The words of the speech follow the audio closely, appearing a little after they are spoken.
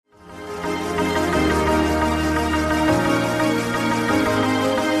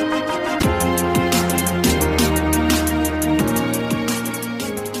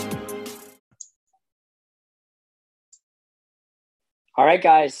All right,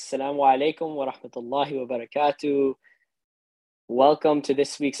 guys. Assalamu alaikum wa rahmatullahi wa barakatuh. Welcome to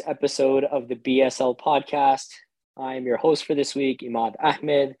this week's episode of the BSL podcast. I am your host for this week, Imad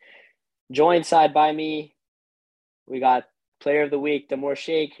Ahmed. Joined side by me, we got Player of the Week, Damour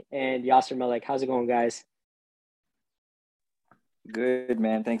Sheikh, and Yasser Malik. How's it going, guys? Good,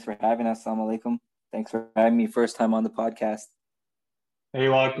 man. Thanks for having us. Assalamu alaikum. Thanks for having me. First time on the podcast. Hey,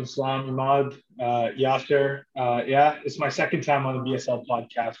 walaikum salam, Imad, Yasser. It's my second time on the BSL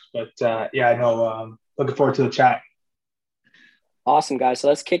podcast, but looking forward to the chat. Awesome, guys. So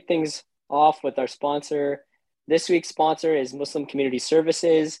let's kick things off with our sponsor. This week's sponsor is Muslim Community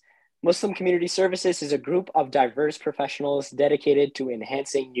Services. Muslim Community Services is a group of diverse professionals dedicated to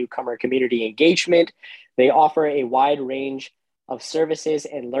enhancing newcomer community engagement. They offer a wide range of services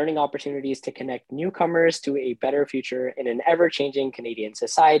and learning opportunities to connect newcomers to a better future in an ever-changing Canadian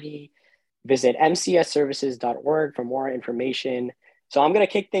society. Visit mcsservices.org for more information. So I'm going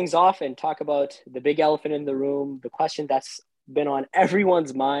to kick things off and talk about the big elephant in the room, the question that's been on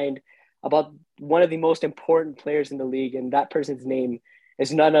everyone's mind about one of the most important players in the league, and that person's name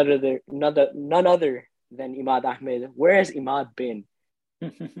is none other than Imad Ahmed. Where has Imad been?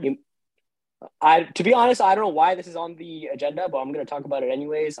 To be honest, I don't know why this is on the agenda, but I'm going to talk about it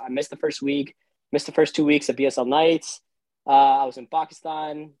anyways. I missed the first week, missed the first 2 weeks of BSL Nights. I was in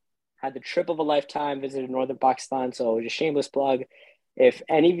Pakistan, had the trip of a lifetime, visited northern Pakistan. So just shameless plug. If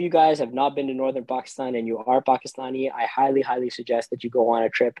any of you guys have not been to northern Pakistan and you are Pakistani, I highly, highly suggest that you go on a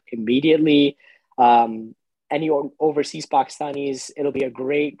trip immediately. Any overseas Pakistanis, it'll be a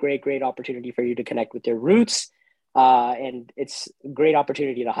great, great, great opportunity for you to connect with your roots. And it's a great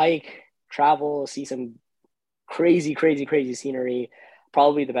opportunity to hike, travel, see some crazy, crazy, crazy scenery.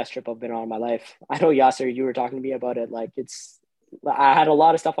 Probably the best trip I've been on in my life. I know, Yasser, you were talking to me about it. I had a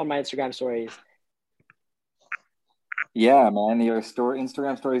lot of stuff on my Instagram stories. Yeah, man, your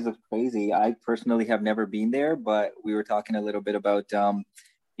Instagram stories look crazy. I personally have never been there, but we were talking a little bit about, some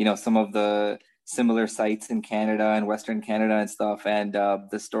of the similar sites in Canada and Western Canada and stuff. And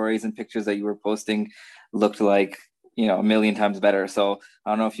the stories and pictures that you were posting looked like, a million times better. So I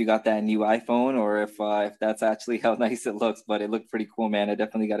don't know if you got that new iPhone or if that's actually how nice it looks, but it looked pretty cool, man. I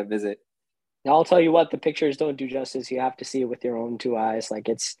definitely got to visit. I'll tell you what, the pictures don't do justice. You have to see it with your own two eyes.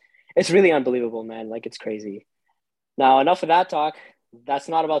 It's really unbelievable, man. It's crazy. Now, enough of that talk. That's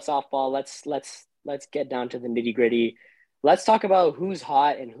not about softball. Let's get down to the nitty gritty. Let's talk about who's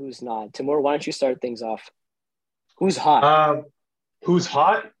hot and who's not. Damour, why don't you start things off? Who's hot? Who's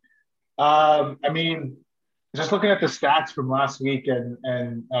hot? Just looking at the stats from last week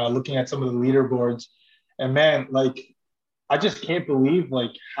and looking at some of the leaderboards, and man, I just can't believe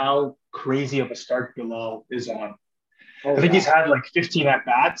how crazy of a start Bilal is on. I think he's had 15 at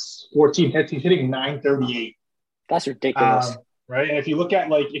bats, 14 hits. He's hitting 938. That's ridiculous, right? And if you look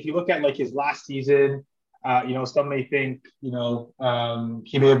at his last season, some may think he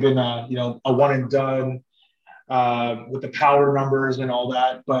may have been a one and done. With the power numbers and all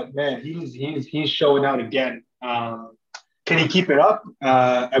that, but man, he's showing out again. Can he keep it up?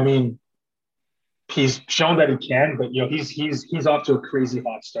 He's shown that he can, but he's off to a crazy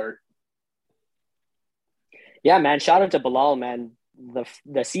hot start. Yeah, man. Shout out to Bilal, man.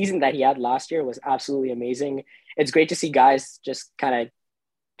 The season that he had last year was absolutely amazing. It's great to see guys just kind of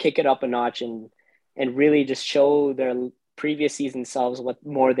kick it up a notch and really just show their previous season selves what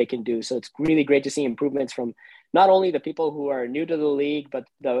more they can do. So it's really great to see improvements from not only the people who are new to the league, but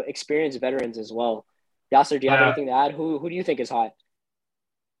the experienced veterans as well. Yasser, do you have anything to add? Who do you think is hot?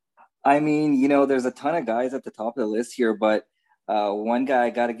 There's a ton of guys at the top of the list here, but one guy I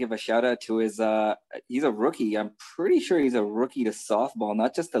got to give a shout out to is he's a rookie. I'm pretty sure he's a rookie to softball,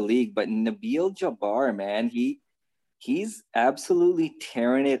 not just the league, but Nabil Jabbar, man. He's absolutely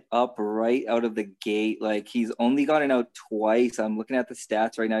tearing it up right out of the gate. He's only gotten out twice. I'm looking at the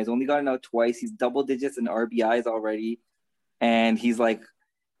stats right now. He's only gotten out twice. He's double digits in RBIs already. And he's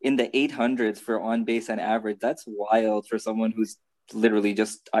in the 800s for on base and average. That's wild for someone who's literally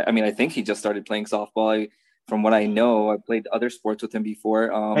I think he just started playing softball. From what I know, I played other sports with him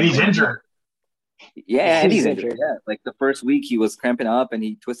before. And he's injured. Yeah, and he's injured. Yeah. The first week he was cramping up and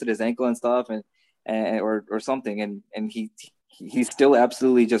he twisted his ankle and stuff or something, and he's still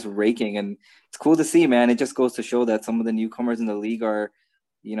absolutely just raking, and it's cool to see, man. It just goes to show that some of the newcomers in the league are,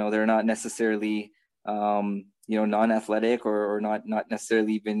 they're not necessarily non-athletic or not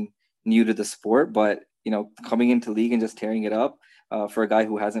necessarily even new to the sport, but coming into league and just tearing it up for a guy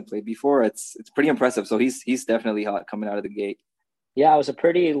who hasn't played before, it's pretty impressive. So he's definitely hot coming out of the gate. Yeah, it was a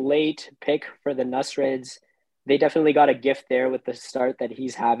pretty late pick for the Nusreds. They definitely got a gift there with the start that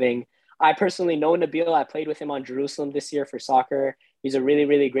he's having. I personally know Nabil. I played with him on Jerusalem this year for soccer. He's a really,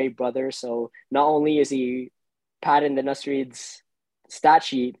 really great brother. So not only is he padding the Nasrid's stat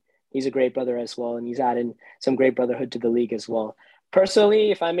sheet, he's a great brother as well. And he's adding some great brotherhood to the league as well.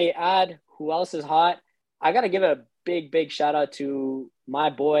 Personally, if I may add, who else is hot? I got to give a big, big shout out to my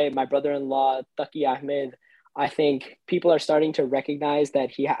boy, my brother-in-law, Taki Ahmed. I think people are starting to recognize that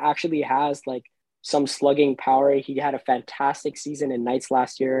he actually has like some slugging power. He had a fantastic season in Knights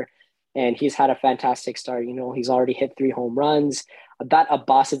last year, and he's had a fantastic start. You know, he's already hit 3 home runs. That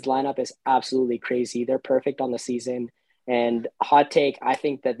Abbas's lineup is absolutely crazy. They're perfect on the season. And hot take, I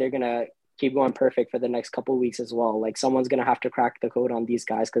think that they're going to keep going perfect for the next couple of weeks as well. Like someone's going to have to crack the code on these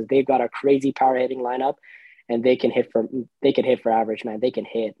guys because they've got a crazy power hitting lineup, and they can hit for average, man. They can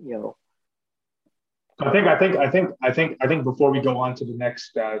hit, you know. I think before we go on to the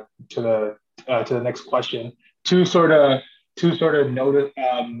next to the next question, two sort of noted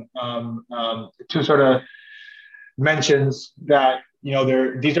two sort of mentions that, you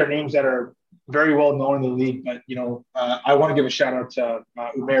know, these are names that are very well known in the league, but you know, I want to give a shout out to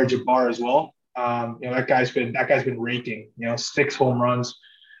Umair Jabbar as well. You know, that guy's been raking, you know, 6 home runs,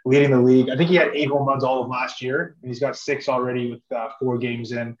 leading the league. I think he had 8 home runs all of last year, and he's got 6 already with 4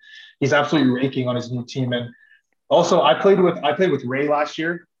 games in. He's absolutely raking on his new team. And also, I played with Ray last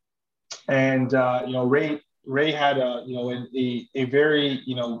year, and you know, Ray had a very,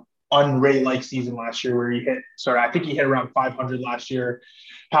 you know, un-Ray like season last year where I think he hit around 500 last year.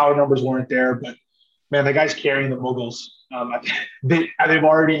 Power numbers weren't there, but man, the guy's carrying the Mughals. They've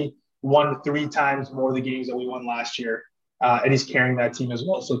already won 3 times more of the games that we won last year, and he's carrying that team as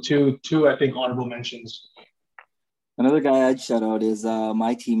well. So two I think honorable mentions. Another guy I'd shout out is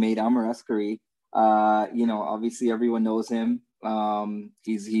my teammate Amr Askari. You know, obviously everyone knows him.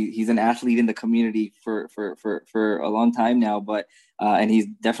 He's an athlete in the community for a long time now, but and he's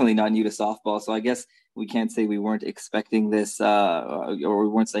definitely not new to softball. So I guess we can't say we weren't expecting this, or we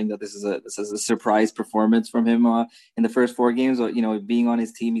weren't saying that this is a surprise performance from him in the first 4 games. But you know, being on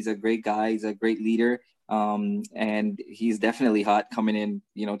his team, he's a great guy. He's a great leader. And he's definitely hot coming in,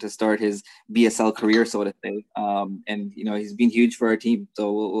 you know, to start his BSL career, so to say. And you know, he's been huge for our team.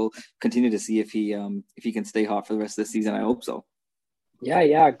 So we'll continue to see if he can stay hot for the rest of the season. I hope so.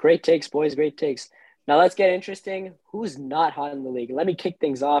 Yeah. Great takes, boys. Great takes. Now let's get interesting. Who's not hot in the league? Let me kick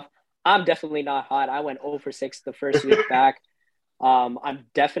things off. I'm definitely not hot. I went 0 for 6 the first week back. I'm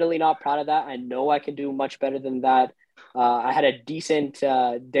definitely not proud of that. I know I can do much better than that. I had a decent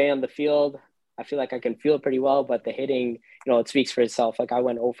day on the field. I feel like I can feel it pretty well, but the hitting, you know, it speaks for itself. Like I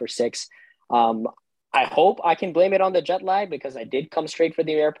went 0 for 6. I hope I can blame it on the jet lag because I did come straight for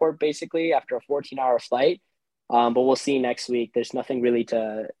the airport basically after a 14-hour flight. But we'll see next week. There's nothing really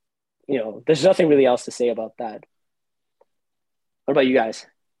else to say about that. What about you guys?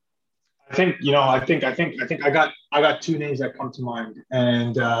 I think, you know, I got 2 names that come to mind.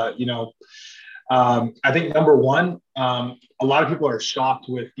 And, you know, I think number one, a lot of people are shocked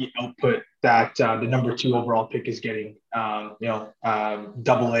with the output that the number 2 overall pick is getting, you know,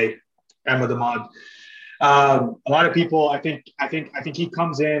 AA, Ahmed Ahmad. A lot of people, I think he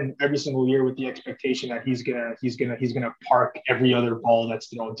comes in every single year with the expectation that he's gonna park every other ball that's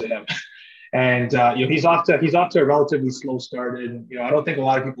thrown to him. And you know, he's off to a relatively slow start, and you know, I don't think a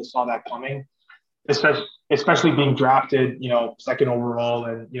lot of people saw that coming, especially being drafted, you know, 2nd overall,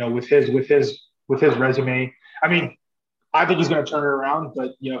 and you know, with his resume. I mean, I think he's going to turn it around,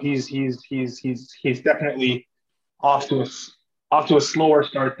 but you know, he's definitely off to a slower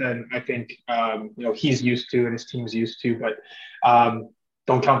start than I think you know, he's used to and his team's used to. But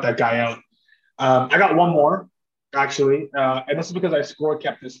don't count that guy out. I got one more actually, and this is because I score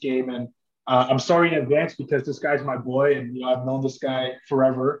kept this game, and I'm sorry in advance because this guy's my boy, and you know, I've known this guy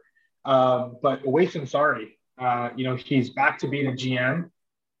forever. But Owais Ansari, you know, he's back to being a GM,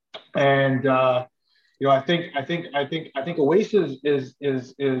 and you know, I think Owais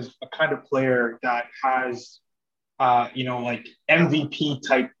is a kind of player that has you know, like MVP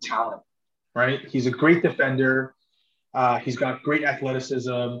type talent, right? He's a great defender. He's got great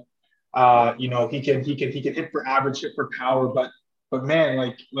athleticism. You know, he can hit for average, hit for power, but man,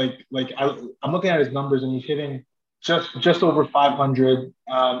 I'm looking at his numbers and he's hitting just over 500,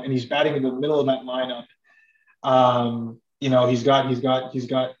 and he's batting in the middle of that lineup. You know, he's got you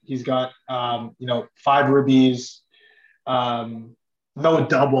know, 5 ribbies, no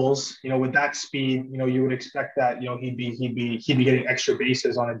doubles. You know, with that speed, you know, you would expect that, you know, he'd be getting extra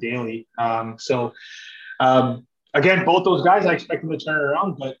bases on a daily. So again, both those guys, I expect them to turn it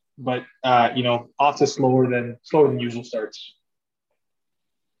around, but you know, off to slower than usual starts.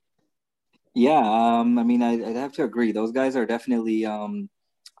 Yeah, I mean, I'd have to agree. Those guys are definitely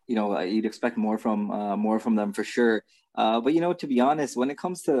you'd expect more from them for sure. But to be honest, when it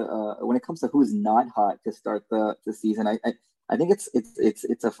comes to who's not hot to start the season, I think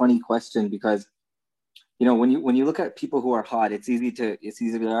it's a funny question because when you look at people who are hot, it's easy to be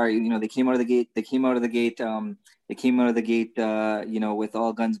like, all right, they came out of the gate, with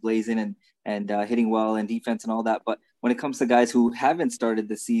all guns blazing and hitting well and defense and all that. But when it comes to guys who haven't started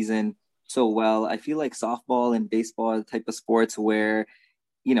the season so well, I feel like softball and baseball are the type of sports where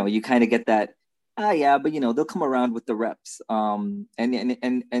you kind of get that, yeah, but they'll come around with the reps. And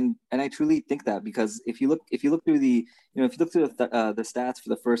I truly think that because if you look through the stats for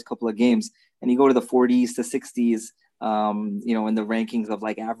the first couple of games and you go to the 40s to 60s, in the rankings of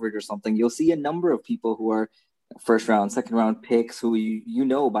like average or something, you'll see a number of people who are first round, second round picks who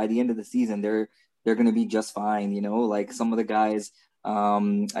by the end of the season they're going to be just fine. Like some of the guys,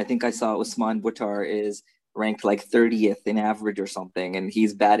 I think I saw Usman Buttar is ranked like 30th in average or something, and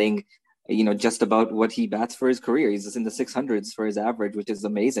he's batting just about what he bats for his career. He's just in the 600s for his average, which is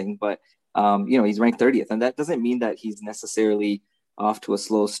amazing. But he's ranked 30th, and that doesn't mean that he's necessarily off to a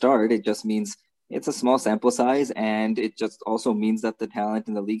slow start. It just means it's a small sample size, and it just also means that the talent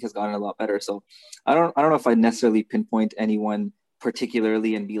in the league has gotten a lot better. So I don't know if I'd necessarily pinpoint anyone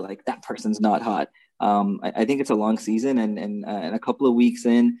particularly and be like that person's not hot. I think it's a long season, and a couple of weeks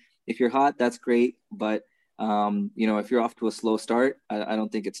in, if you're hot, that's great. But if you're off to a slow start, I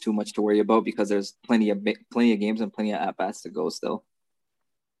don't think it's too much to worry about because there's plenty of games and plenty of at bats to go still.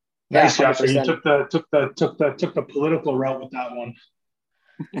 Nice, yeah, so you took the political route with that one.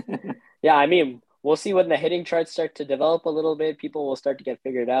 Yeah, I mean, we'll see when the hitting charts start to develop a little bit. People will start to get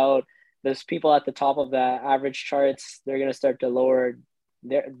figured out. Those people at the top of the average charts, they're going to start to lower.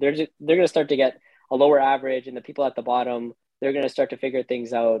 They're going to start to get a lower average, and the people at the bottom, they're going to start to figure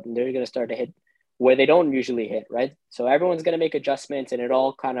things out, and they're going to start to hit where they don't usually hit, right? So everyone's going to make adjustments, and it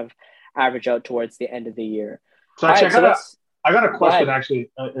all kind of average out towards the end of the year. So actually, I got a question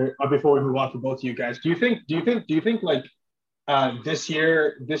actually before we move on for both of you guys. Do you think like this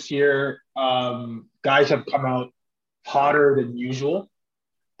year guys have come out hotter than usual?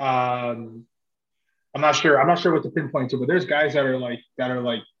 I'm not sure what to pinpoint to, but there's guys that are like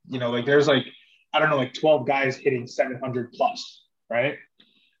there's like I don't know, like 12 guys hitting 700 plus, right?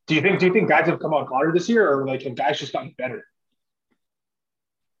 Do you think guys have come out hotter this year, or like have guys just gotten better?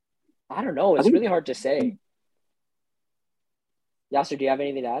 I don't know. It's really hard to say. Yasser, do you have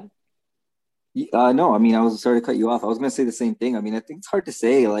anything to add? No, I mean, I was sorry to cut you off. I was going to say the same thing. I mean, I think it's hard to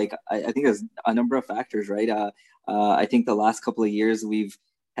say. Like, I think there's a number of factors, right? I think the last couple of years we've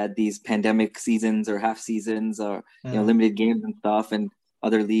had these pandemic seasons or half seasons or limited games and stuff, and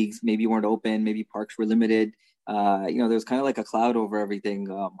other leagues maybe weren't open, maybe parks were limited. There was kind of like a cloud over everything.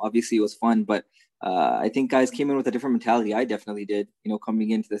 Obviously, it was fun, but I think guys came in with a different mentality. I definitely did. Coming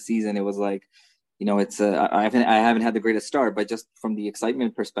into the season, it was like, I haven't had the greatest start, but just from the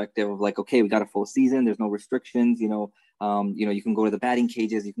excitement perspective of like, okay, we got a full season. There's no restrictions. You can go to the batting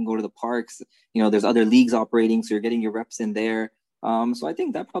cages, you can go to the parks. There's other leagues operating, so you're getting your reps in there. So I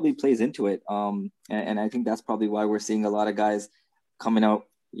think that probably plays into it. And I think that's probably why we're seeing a lot of guys coming out,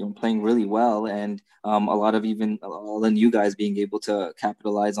 playing really well, and a lot of even all the new guys being able to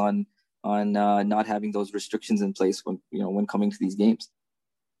capitalize on not having those restrictions in place when coming to these games.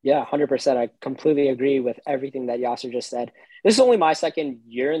 Yeah, 100%. I completely agree with everything that Yasser just said. This is only my second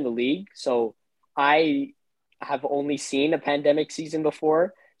year in the league, so I have only seen a pandemic season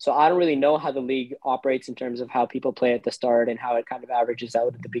before. So I don't really know how the league operates in terms of how people play at the start and how it kind of averages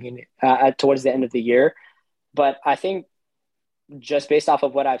out at the beginning, towards the end of the year. But I think just based off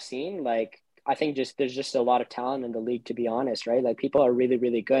of what I've seen, like, I think there's just a lot of talent in the league, to be honest, right? Like, people are really,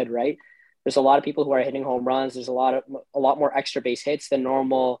 really good, right? There's a lot of people who are hitting home runs. There's a lot more extra base hits than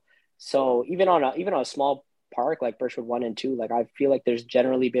normal. So even on a small park like Birchwood 1 and 2, like, I feel like there's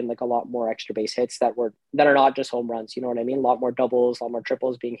generally been like a lot more extra base hits that are not just home runs. You know what I mean? A lot more doubles, a lot more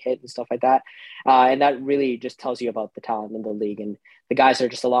triples being hit and stuff like that. And that really just tells you about the talent in the league. And the guys are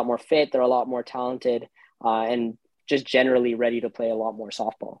just a lot more fit. They're a lot more talented, and just generally ready to play a lot more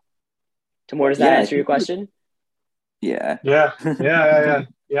softball. Timur, does that answer your question? Yeah. Yeah.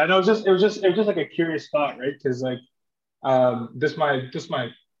 No, it was just like a curious thought, right? Because like, this my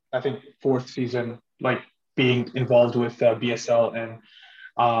I think fourth season, like, being involved with BSL, and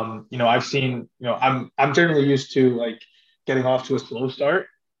I've seen, I'm generally used to like getting off to a slow start,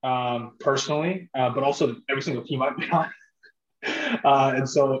 personally, but also every single team I've been on. And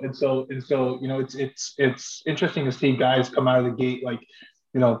so it's interesting to see guys come out of the gate like,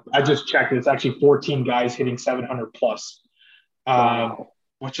 I just checked, it's actually 14 guys hitting 700 plus. Wow.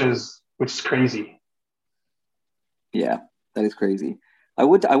 Which is crazy. Yeah, that is crazy. I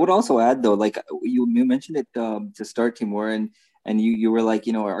would also add though, like you mentioned it to start, Timur, and you were like,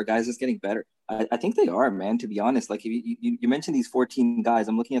 our guys just getting better. I think they are, man. To be honest, like if you mentioned these 14 guys,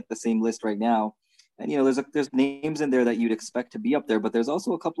 I'm looking at the same list right now, and there's names in there that you'd expect to be up there, but there's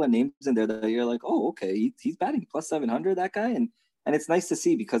also a couple of names in there that you're like, oh, okay, he's batting plus 700, that guy, and it's nice to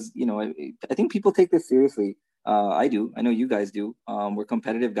see because I think people take this seriously. I do. I know you guys do. We're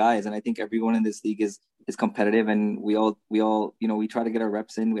competitive guys, and I think everyone in this league is competitive, and we all we try to get our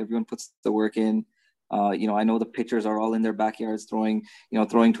reps in. Everyone puts the work in. I know the pitchers are all in their backyards throwing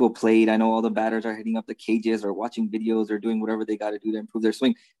to a plate. I know all the batters are hitting up the cages or watching videos or doing whatever they got to do to improve their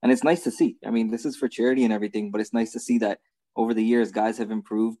swing. And it's nice to see. I mean, this is for charity and everything, but it's nice to see that over the years, guys have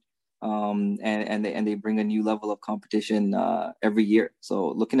improved, and they bring a new level of competition every year. So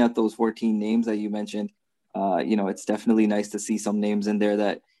looking at those 14 names that you mentioned, it's definitely nice to see some names in there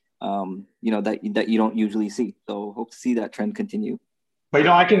that that you don't usually see. So hope to see that trend continue. But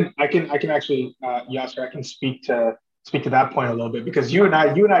I can actually, Yasser, I can speak to that point a little bit because you and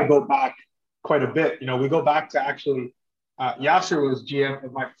I go back quite a bit. We go back to actually, Yasser was GM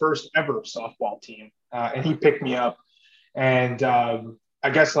of my first ever softball team, and he picked me up. And I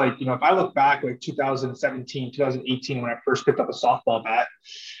guess if I look back like 2017, 2018 when I first picked up a softball bat,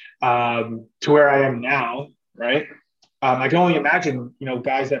 to where I am now, right? I can only imagine,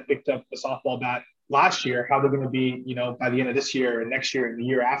 guys that picked up a softball bat last year, how they're going to be, by the end of this year and next year and the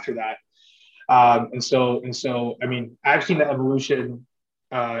year after that. And so, I mean, I've seen the evolution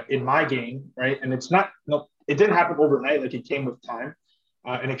in my game, right? And it's not, no, it didn't happen overnight. Like it came with time,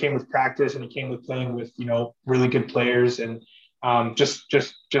 and it came with practice, and it came with playing with, really good players and just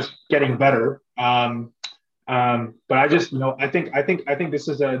getting better. But I just, I think this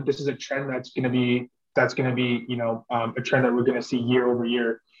is a trend that's going to be, a trend that we're going to see year over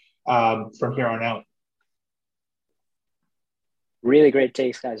year from here on out. Really great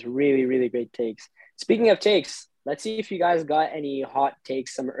takes, guys. Really, really great takes. Speaking of takes, let's see if you guys got any hot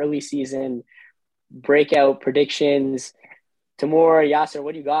takes, some early season breakout predictions. Timur, Yasser,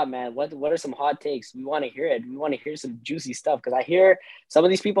 what do you got, man? What are some hot takes? We want to hear it. We want to hear some juicy stuff because I hear some of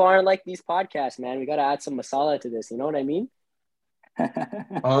these people aren't like these podcasts, man. We got to add some masala to this. You know what I mean?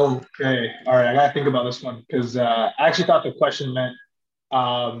 Okay. All right. I got to think about this one because I actually thought the question meant,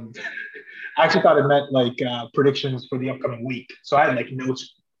 um, I actually thought it meant predictions for the upcoming week. So I had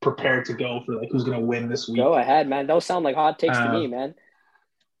notes prepared to go for who's going to win this week. Go ahead, man. Those sound like hot takes to me, man.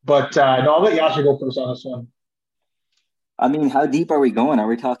 But no, I'll let Yasser go first on this one. I mean, how deep are we going? Are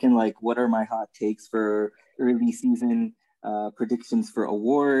we talking what are my hot takes for early season predictions for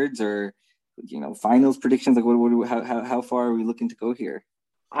awards or finals predictions? How far are we looking to go here?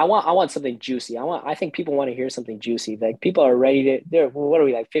 I want something juicy. I think people want to hear something juicy. Like people are ready to what are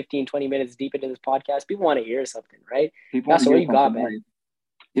we 15, 20 minutes deep into this podcast? People want to hear something, right? That's what you got, man.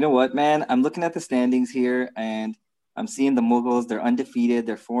 You know what, man? I'm looking at the standings here and I'm seeing the Mughals. They're undefeated.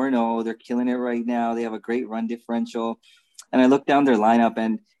 They're 4-0. They're killing it right now. They have a great run differential. And I look down their lineup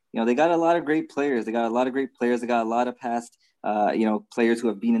and, they got a lot of great players. They got a lot of great players. They got a lot of past, players who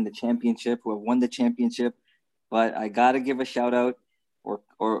have been in the championship, who have won the championship. But I got to give a shout out or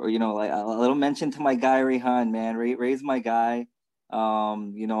a little mention to my guy, Rehan, man. Ray's my guy.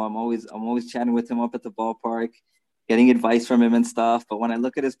 I'm always chatting with him up at the ballpark, getting advice from him and stuff. But when I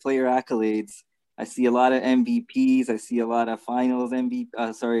look at his player accolades, I see a lot of MVPs. I see a lot of finals MVP.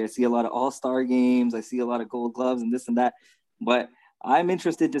 I see a lot of all-star games. I see a lot of gold gloves and this and that. But I'm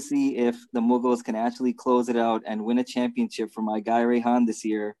interested to see if the Mughals can actually close it out and win a championship for my guy Rehan this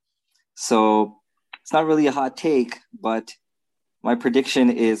year. So it's not really a hot take, but my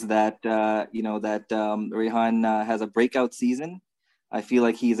prediction is that Rehan has a breakout season. I feel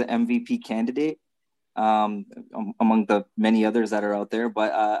like he's an MVP candidate among the many others that are out there.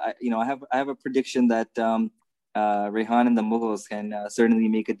 But I have a prediction that Rehan and the Mughals can certainly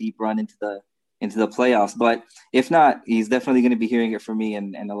make a deep run into the playoffs. But if not, he's definitely going to be hearing it from me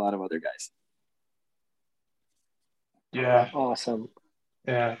and a lot of other guys. Yeah, awesome.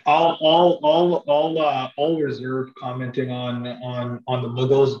 Yeah, I'll reserve commenting on the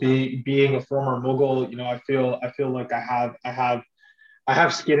Mughals being a former Mughal. I feel like I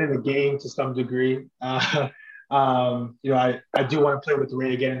have skin in the game to some degree. I do want to play with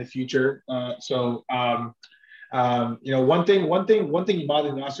Ray again in the future. One thing you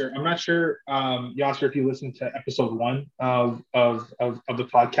bothered Yasser. I'm not sure, Yasser, if you listened to episode 1 of the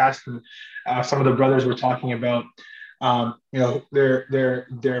podcast, and some of the brothers were talking about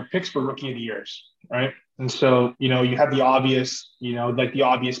their picks for rookie of the years, right? And so, you have the obvious, the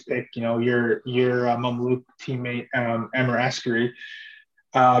obvious pick, your Mamluk teammate, Amr Askari.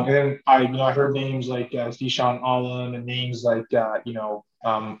 And then I heard names like Zishan Alam and names like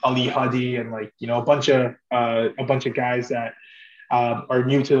Ali Hadi and like a bunch of guys that are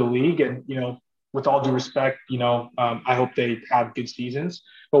new to the league. And with all due respect, I hope they have good seasons.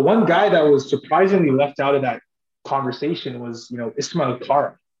 But one guy that was surprisingly left out of that conversation was Ismail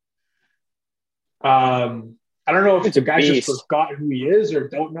Kara. I don't know if It's the a guys just beast. forgot who he is or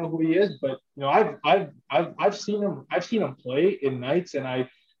don't know who he is, but I've seen him play in Knights, and I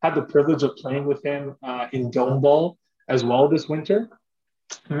had the privilege of playing with him in Dome Ball as well this winter.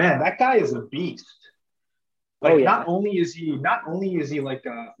 Man, that guy is a beast. Oh Like yeah. not only is he like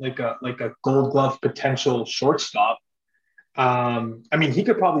a Gold Glove potential shortstop. I mean, he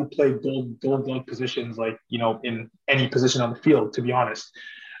could probably play gold glove positions like in any position on the field, to be honest.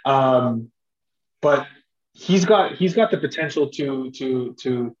 Um, but he's got the potential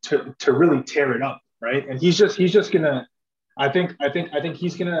to really tear it up, right? And he's just gonna. I think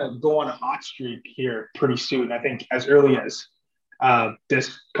he's gonna go on a hot streak here pretty soon. I think as early as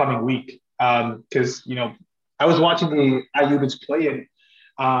this coming week, because I was watching the Ayubits play,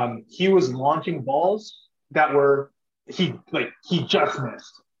 and he was launching balls that were he just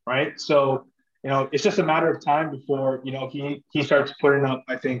missed, right? So it's just a matter of time before he starts putting up,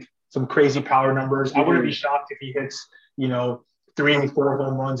 I think, some crazy power numbers. I wouldn't be Mhm. shocked if he hits 3 4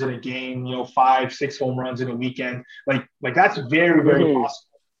 home runs in a game, 5 6 home runs in a weekend. Like that's very very Mhm.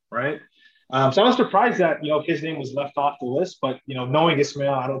 possible, right? So I was surprised that his name was left off the list, but knowing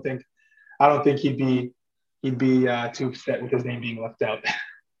Ismail, I don't think he'd be too upset with his name being left out.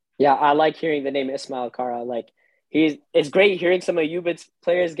 Yeah, I like hearing the name Ismail Kara. Like it's great hearing some of Ubit's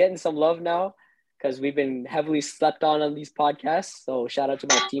players getting some love now because we've been heavily slept on these podcasts. So shout out to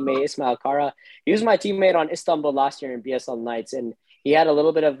my teammate Ismail Kara. He was my teammate on Istanbul last year in BSL Knights, and he had a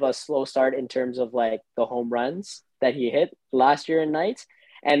little bit of a slow start in terms of like the home runs that he hit last year in Knights.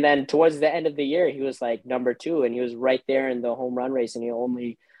 And then towards the end of the year, he was like number two, and he was right there in the home run race, and he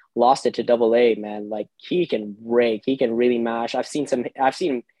only lost it to Double A. Man, like he can rake, he can really mash. I've seen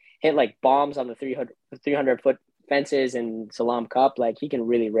him hit like bombs on the 300 foot fences in Salam Cup. Like he can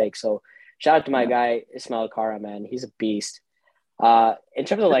really rake. So shout out to my Yeah. guy Ismail Kara, man. He's a beast. In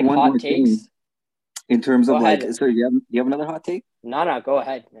terms of Just like one hot more thing takes, in terms go of like, ahead. sorry, you have another hot take? No, no, go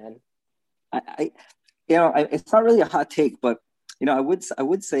ahead, man. I it's not really a hot take, but I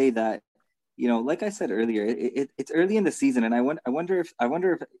would say that like I said earlier, it's early in the season, and I wonder if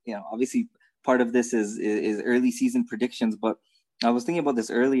obviously part of this is early season predictions, but I was thinking about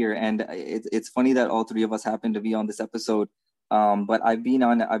this earlier, and it's funny that all three of us happen to be on this episode. But I've been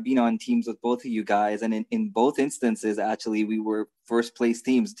on teams with both of you guys, and in both instances, actually, we were first place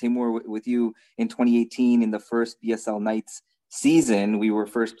teams. Timur with you in 2018 in the first BSL Knights season, we were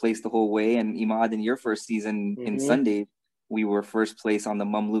first place the whole way, and Imad in your first season in Mm-hmm. Sunday, we were first place on the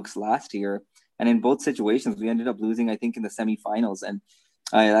Mamluks last year. And in both situations, we ended up losing, I think, in the semifinals. And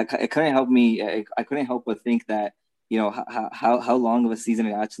it couldn't help me. I couldn't help but think that how long of a season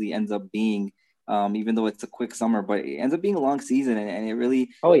it actually ends up being, even though it's a quick summer, but it ends up being a long season, and it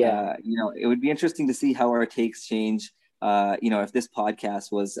really, Oh yeah. it would be interesting to see how our takes change. If this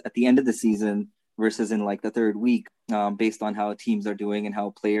podcast was at the end of the season versus in like the third week, based on how teams are doing and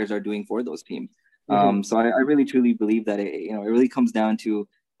how players are doing for those teams. Mm-hmm. So I really truly believe that it really comes down to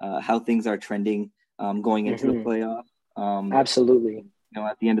how things are trending going into the Mm-hmm. playoff. Absolutely.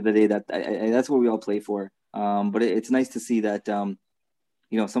 At the end of the day, that's what we all play for. But it's nice to see that some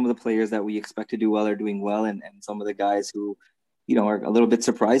of the players that we expect to do well are doing well, and some of the guys who are a little bit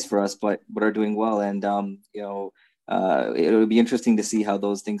surprised for us, but are doing well. And it'll be interesting to see how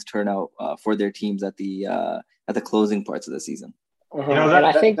those things turn out for their teams at the closing parts of the season. And I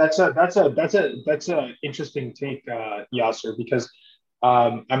That think that's a interesting take, Yasser, because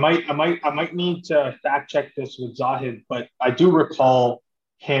I might need to fact check this with Zahid, but I do recall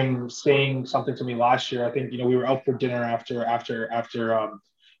him saying something to me last year. I think we were out for dinner after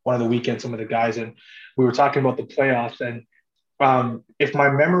one of the weekends, some of the guys, and we were talking about the playoffs. And if my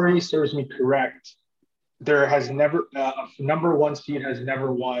memory serves me correct, there has never a number one seed has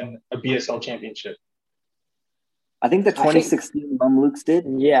never won a BSL championship. I think the I think 2016 Mamluks did,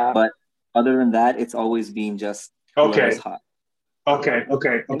 yeah, but other than that, it's always been just whoever's Okay, hot. and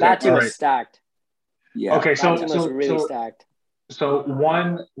okay, that all team was right. stacked. Yeah. Okay, That so team was so really so stacked. so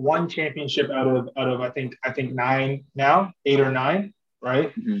one championship out of I think nine now, 8 or 9,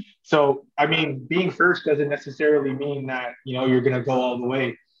 right? Mhm. So I mean, being first doesn't necessarily mean that you're gonna go all the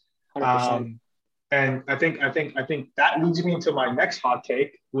way. 100%. Um, and I think that leads me into my next hot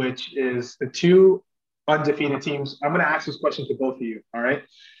take, which is the two undefeated teams. I'm gonna ask this question to both of you. All right.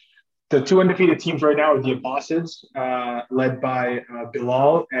 The two undefeated teams right now are the Abbasids, led by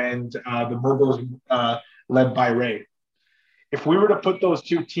Bilal, and the Mughals, led by Ray. If we were to put those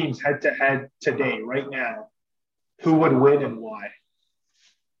two teams head to head today, right now, who would win and why?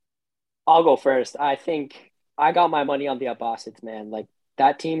 I'll go first. I think I got my money on the Abbasids, man. Like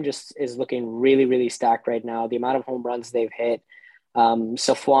that team just is looking really, really stacked right now. The amount of home runs they've hit.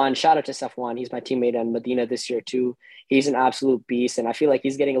 Safwan, shout out to Safwan. He's my teammate in Medina this year too. He's an absolute beast, and I feel like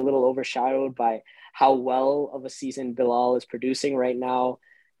he's getting a little overshadowed by how well of a season Bilal is producing right now.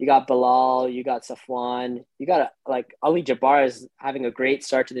 You got Bilal, you got Safwan, you got like Ali Jabbar is having a great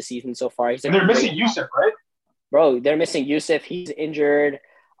start to the season so far. He's a And they're great missing Yusuf, right? bro. They're missing Yusuf. He's injured.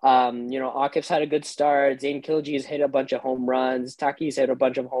 Akif's had a good start. Zain Kilji's hit a bunch of home runs. Taki's hit a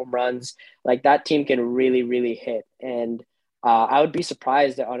bunch of home runs. Like that team can really, really hit. And I would be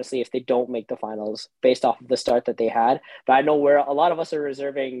surprised, honestly, if they don't make the finals based off of the start that they had. But I know where a lot of us are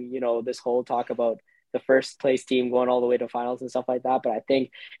reserving, this whole talk about the first place team going all the way to finals and stuff like that. But I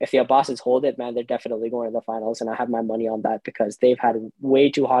think if the Abbasids hold it, man, they're definitely going to the finals. And I have my money on that because they've had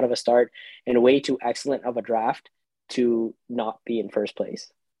way too hot of a start and way too excellent of a draft to not be in first place,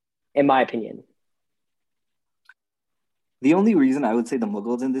 in my opinion. The only reason I would say the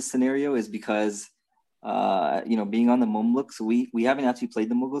Mughals in this scenario is because, being on the Mumluks, we haven't actually played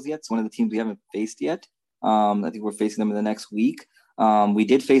the Mughals yet. It's one of the teams we haven't faced yet. I think we're facing them in the next week. We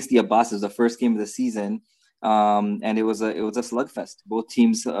did face the Abbasids the first game of the season, and it was a slugfest. Both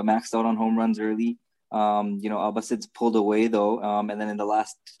teams maxed out on home runs early. Abbasids pulled away though, and then in the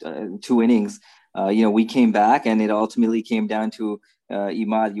last two innings, we came back, and it ultimately came down to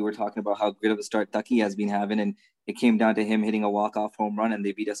Imad. You were talking about how great of a start Taki has been having, and it came down to him hitting a walk-off home run, and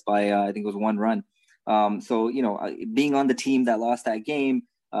they beat us by I think it was 1 run. Being on the team that lost that game,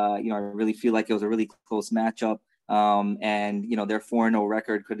 I really feel like it was a really close matchup. And their 4-0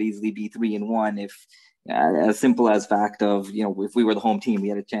 record could easily be 3-1 if, as simple as fact of, if we were the home team, we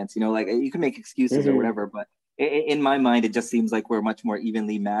had a chance. You can make excuses or whatever, but in my mind, it just seems like we're much more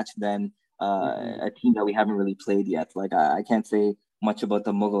evenly matched than a team that we haven't really played yet. Like I can't say much about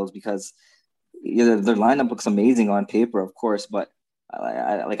the Mughals because their lineup looks amazing on paper, of course, but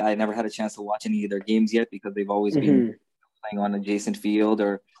I never had a chance to watch any of their games yet because they've always been playing on adjacent field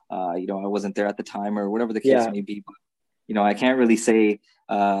or I wasn't there at the time or whatever the case may be. But I can't really say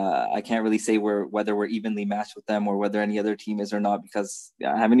whether we're evenly matched with them or whether any other team is or not because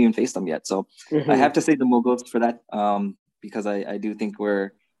I haven't even faced them yet. So I have to say the Mughals for that because I do think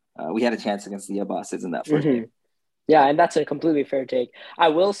we had a chance against the Abbasids in that first game. Yeah, and that's a completely fair take. I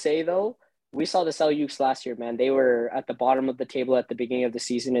will say though, we saw the Seljuks last year, man. They were at the bottom of the table at the beginning of the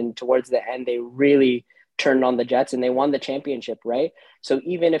season, and towards the end, they really turned on the Jets and they won the championship, right? So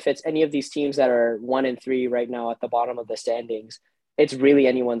even if it's any of these teams that are 1-3 right now at the bottom of the standings, it's really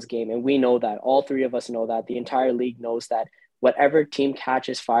anyone's game. And we know that. All three of us know that. The entire league knows that whatever team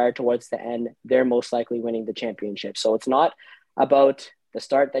catches fire towards the end, they're most likely winning the championship. So it's not about the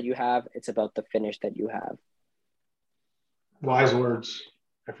start that you have, it's about the finish that you have. Wise words,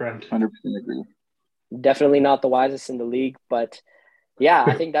 my friend. 100% agree. Definitely not the wisest in the league, but yeah,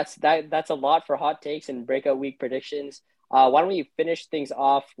 I think that's a lot for hot takes and breakout week predictions. Why don't we finish things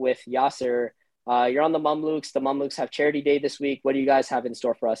off with Yasser? You're on the Mumluks. The Mumluks have charity day this week. What do you guys have in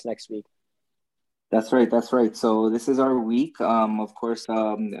store for us next week? That's right. So this is our week. Of course,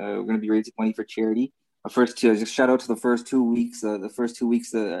 we're going to be raising money for charity. Just shout out to the first 2 weeks.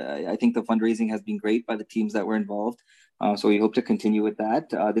 I think the fundraising has been great by the teams that were involved. So we hope to continue with that.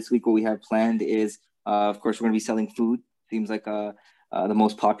 This week, what we have planned is, of course, we're going to be selling food. Seems like the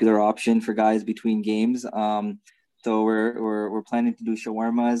most popular option for guys between games. So we're planning to do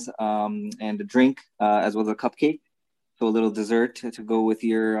shawarmas and a drink as well as a cupcake. So a little dessert to go with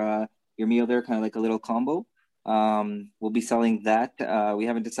your meal there, kind of like a little combo. We'll be selling that. We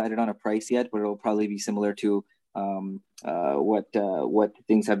haven't decided on a price yet, but it'll probably be similar to what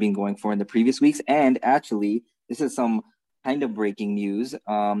things have been going for in the previous weeks. And actually, this is some kind of breaking news.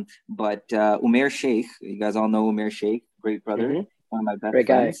 But Umair Sheikh, you guys all know Umair Sheikh, great brother, one of my best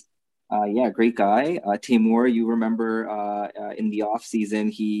friends. Great guy. Timur, you remember in the off season,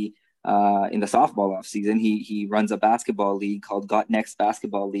 in the softball off season, he runs a basketball league called Got Next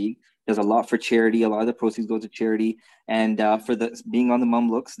Basketball League. Does a lot for charity. A lot of the proceeds go to charity. And for being on the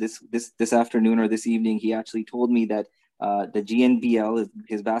Mumluks this afternoon or this evening, he actually told me that the GNBL,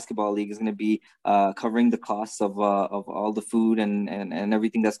 his basketball league, is going to be covering the costs of all the food and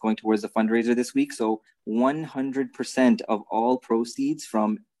everything that's going towards the fundraiser this week. So 100% of all proceeds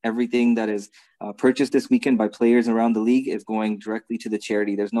from everything that is purchased this weekend by players around the league is going directly to the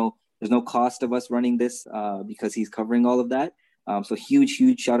charity. There's no cost of us running this because he's covering all of that. So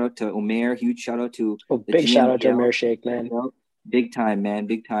huge shout out to Omer. Huge shout out to the Big shout out to GMBL. Omer Sheikh, man. Big time, man.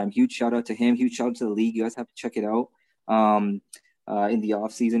 Big time. Huge shout out to him. Huge shout out to the league. You guys have to check it out in the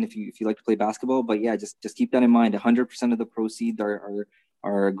off season if you like to play basketball. But yeah, just keep that in mind. 100% of the proceeds are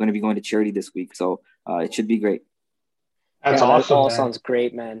going to be going to charity this week. So it should be great. That's awesome. That all sounds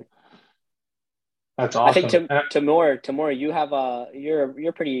great, man. That's awesome. I think Timur, you have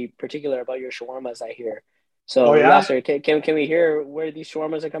you're pretty particular about your shawarmas, I hear. So Yasser, can we hear where these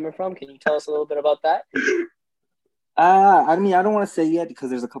shawarmas are coming from? Can you tell us a little bit about that? I mean, I don't want to say yet because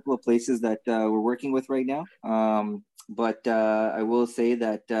there's a couple of places that we're working with right now. But I will say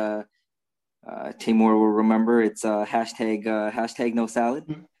that Timur will remember it's hashtag no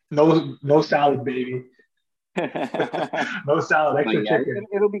salad. No salad, baby. No salad, extra chicken.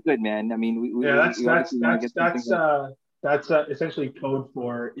 It'll be good, man. I mean, that's essentially code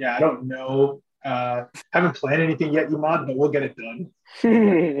for I don't know. Haven't planned anything yet, Imad, but we'll get it done.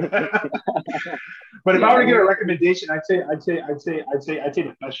 But if I were to give a recommendation, I'd say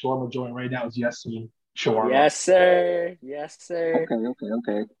the best shawarma joint right now is Yassin Shawarma. Yes, sir.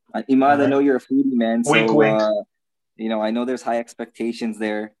 Okay. Imad, I know you're a foodie, man. Wink, so wink. I know there's high expectations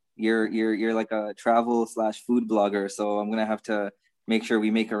there. You're like a travel/food blogger, so I'm gonna have to make sure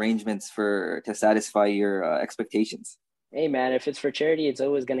we make arrangements to satisfy your expectations. Hey man, if it's for charity, it's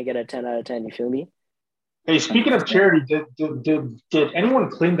always gonna get a 10 out of 10. You feel me? Hey, speaking of charity, did anyone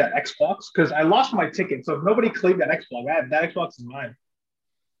claim that Xbox? Because I lost my ticket, so if nobody claimed that Xbox, that Xbox is mine.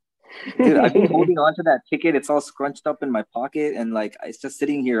 Dude, I've been holding on to that ticket. It's all scrunched up in my pocket, and like it's just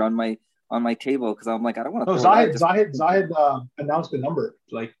sitting here on my table because I'm like, I don't want to. No, Zahid announced the number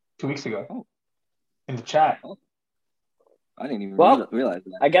like 2 weeks ago in the chat. Oh. I didn't even realize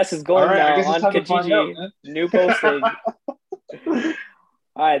that. I guess it's going now on Kijiji. New posting.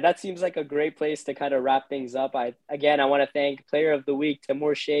 All right, that seems like a great place to kind of wrap things up. I want to thank Player of the Week,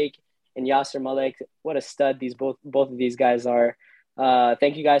 Timur Sheikh and Yasser Malik. What a stud both of these guys are.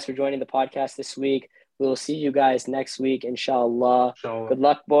 Thank you guys for joining the podcast this week. We will see you guys next week, inshallah. Good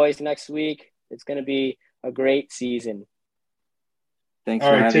luck, boys, next week. It's going to be a great season. Thanks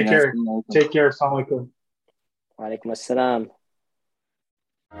for having us. Take care. Assalamu alaikum. Wa alaikum assalam.